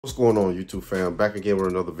What's going on, YouTube fam? Back again with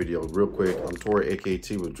another video real quick. I'm Tori,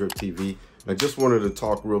 AKT with DRIPP TV. And I just wanted to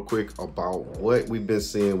talk real quick about what we've been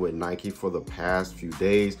seeing with Nike for the past few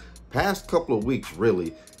days, past couple of weeks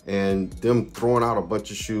really, and them throwing out a bunch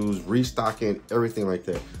of shoes, restocking, everything like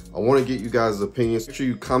that. I want to get you guys' opinions. Make sure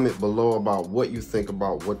you comment below about what you think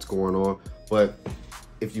about what's going on. But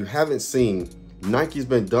if you haven't seen, Nike's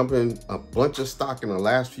been dumping a bunch of stock in the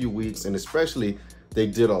last few weeks, and especially they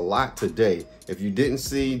did a lot today. If you didn't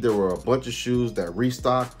see, there were a bunch of shoes that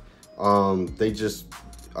restocked. They just,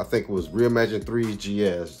 I think it was Reimagine 3s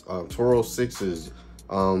GS, Toro 6s,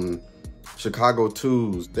 Chicago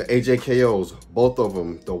 2s, the AJKOs, both of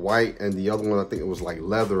them, the white and the other one, I think it was like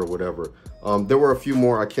leather or whatever. There were a few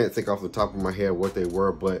more, I can't think off the top of my head what they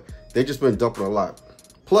were, but they just been dumping a lot.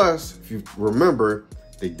 Plus, if you remember,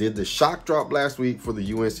 they did the shock drop last week for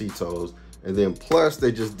the UNC toes, and then plus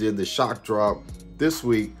they just did the shock drop this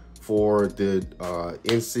week for the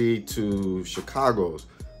NC to Chicago's.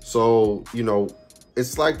 So, you know,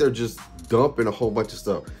 it's like they're just dumping a whole bunch of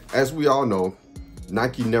stuff. As we all know,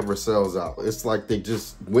 Nike never sells out. It's like they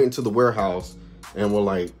just went into the warehouse and were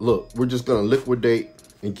like, look, we're just gonna liquidate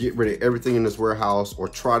and get rid of everything in this warehouse, or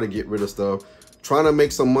try to get rid of stuff, trying to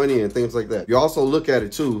make some money and things like that. You also look at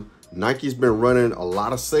it too, Nike's been running a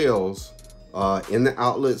lot of sales in the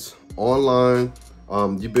outlets, online.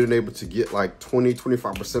 You've been able to get like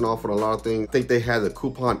 20–25% off on a lot of things. I think they had the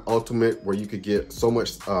coupon ultimate where you could get so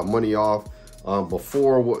much money off.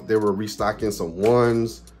 Before, what they were restocking some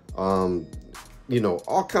ones, you know,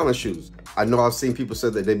 all kind of shoes. I know I've seen people say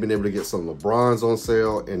that they've been able to get some LeBrons on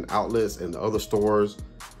sale in outlets and other stores.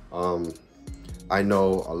 I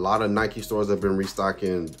know a lot of Nike stores have been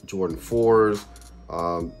restocking Jordan 4s,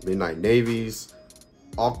 Midnight Navies,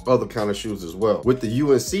 all other kind of shoes as well. With the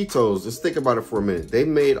UNC toes, just think about it for a minute. They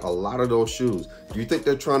made a lot of those shoes. Do you think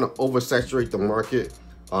they're trying to oversaturate the market?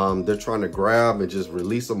 They're trying to grab and just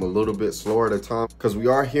release them a little bit slower at a time? Because we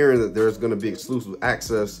are hearing that there's going to be exclusive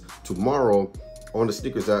access tomorrow on the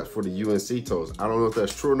sneakers app for the UNC toes. I don't know if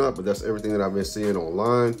that's true or not, but that's everything that I've been seeing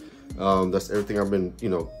online. That's everything I've been, you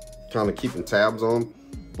know, kind of keeping tabs on.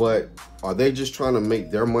 But are they just trying to make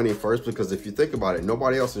their money first? Because if you think about it,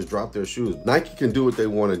 nobody else has dropped their shoes. Nike can do what they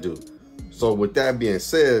want to do. So with that being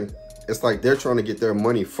said, it's like they're trying to get their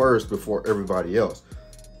money first before everybody else.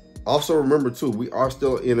 Also remember too, we are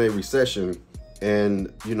still in a recession,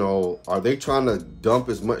 and you know, are they trying to dump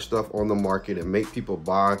as much stuff on the market and make people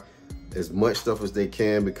buy as much stuff as they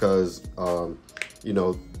can? Because you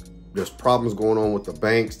know, there's problems going on with the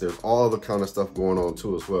banks. There's all the kind of stuff going on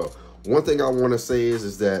too as well. One thing I want to say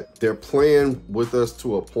is that they're playing with us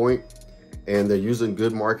to a point, and they're using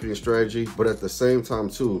good marketing strategy, but at the same time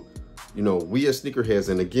too, you know, we as sneakerheads,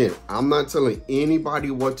 and again, I'm not telling anybody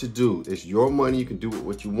what to do. It's your money, you can do with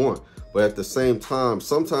what you want. But at the same time,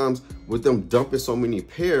 sometimes with them dumping so many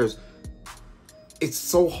pairs, it's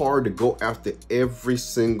so hard to go after every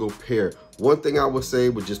single pair. One thing I would say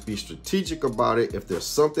would just be strategic about it. If there's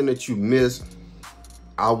something that you miss,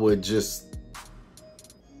 I would just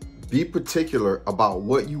be particular about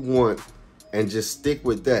what you want and just stick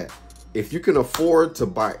with that. If you can afford to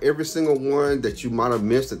buy every single one that you might have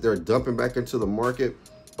missed that they're dumping back into the market,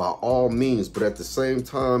 by all means. But at the same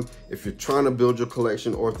time, if you're trying to build your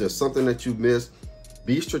collection, or if there's something that you missed,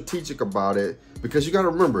 be strategic about it, because you got to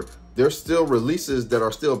remember, there's still releases that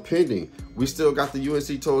are still pending. We still got the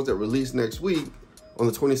UNC toes that release next week on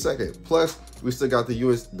the 22nd. Plus, we still got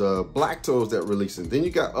the black toes that releasing. Then you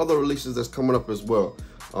got other releases that's coming up as well.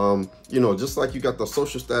 You know, just like you got the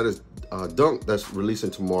social status dunk that's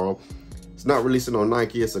releasing tomorrow. It's not releasing on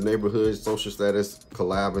Nike, it's a neighborhood social status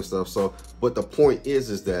collab and stuff. So, but the point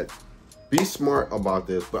is that be smart about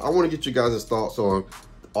this. But I want to get you guys' thoughts on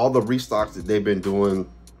all the restocks that they've been doing.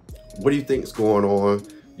 What do you think is going on?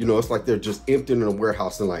 You know, it's like they're just emptying the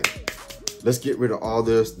warehouse and like, let's get rid of all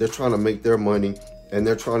this. They're trying to make their money, and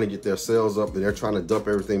they're trying to get their sales up, and they're trying to dump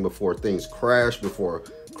everything before things crash, before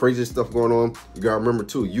crazy stuff going on. You gotta remember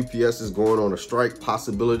too, UPS is going on a strike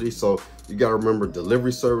possibility. So you gotta remember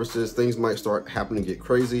delivery services, things might start happening to get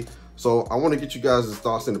crazy. So I wanna get you guys'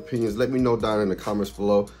 thoughts and opinions. Let me know down in the comments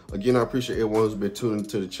below. Again, I appreciate everyone who's been tuning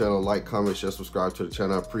to the channel. Like, comment, share, subscribe to the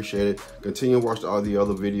channel. I appreciate it. Continue to watch all the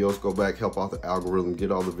other videos. Go back, help out the algorithm,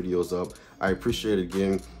 get all the videos up. I appreciate it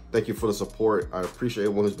again. Thank you for the support. I appreciate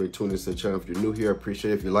everyone who's been tuning into the channel. If you're new here, I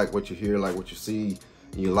appreciate it. If you like what you hear, like what you see,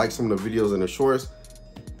 and you like some of the videos and the shorts,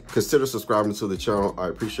 consider subscribing to the channel. I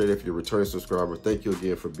appreciate it if you're a returning subscriber. Thank you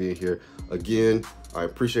again for being here. Again, I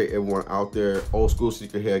appreciate everyone out there. Old school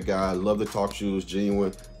sneakerhead guy, love to talk shoes,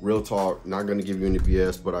 genuine, real talk, not gonna give you any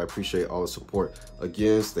BS, but I appreciate all the support.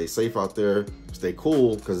 Again, stay safe out there, stay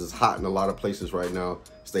cool, because it's hot in a lot of places right now.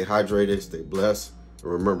 Stay hydrated, stay blessed,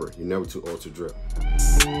 and remember, you're never too old to drip.